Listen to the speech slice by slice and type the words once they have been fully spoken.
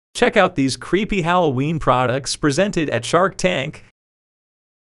Check out these creepy Halloween products presented at Shark Tank.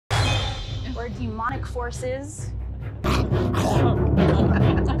 Or demonic forces.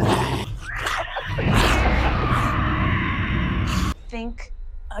 Think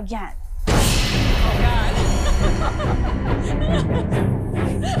again. Oh, God.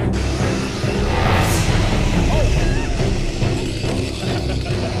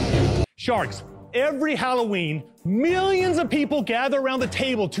 Sharks, every Halloween, millions of people gather around the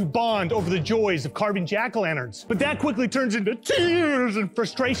table to bond over the joys of carving jack-o'-lanterns. But that quickly turns into tears and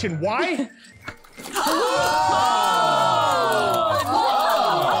frustration. Why? Oh,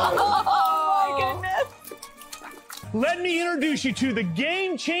 my goodness. Let me introduce you to the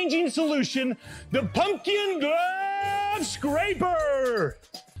game-changing solution, the Pumpkin Glove Scraper.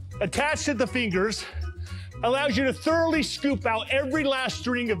 Attached to the fingers, allows you to thoroughly scoop out every last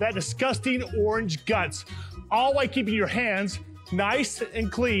string of that disgusting orange guts, all while keeping your hands nice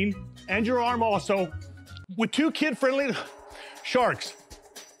and clean, and your arm also, with two kid-friendly sharks.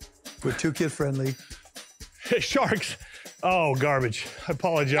 With two kid-friendly. Sharks. Oh, garbage. I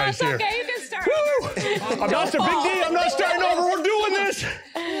apologize That's here. okay, you can start. I'm not Big D, I'm not starting over, we're doing this.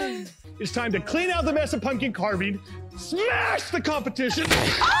 It's time to clean out the mess of pumpkin carving, smash the competition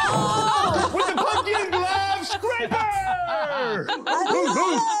with the Pumpkin Glove Scraper!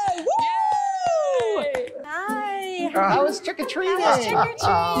 Hi. How was trick-or-treating? Trick-or-treating.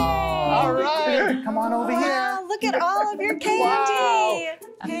 All right, come on over here. Wow, look at all of your candy. Wow.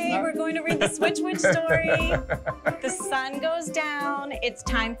 Okay, we're going to read the Switch Witch story. The sun goes down. It's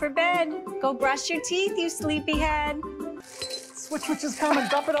time for bed. Go brush your teeth, you sleepyhead. Switch Witch is coming,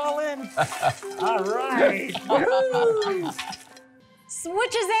 dump it all in. All right.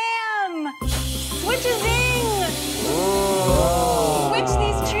 Switchazam! Switchazing! Switch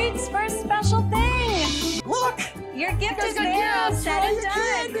these treats for a special thing. Look! Your gift is there, said and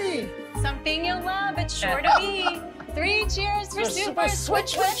done. Something you'll love, it's sure to be. 3 cheers for super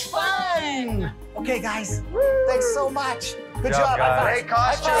Switch Witch fun! Okay, guys, thanks so much. Good job. guys. Great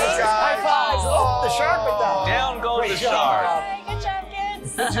costumes, guys. High fives. Oh, the shark went down. Down goes Great the shark. Good job,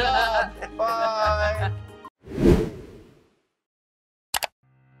 kids. Good job. Bye.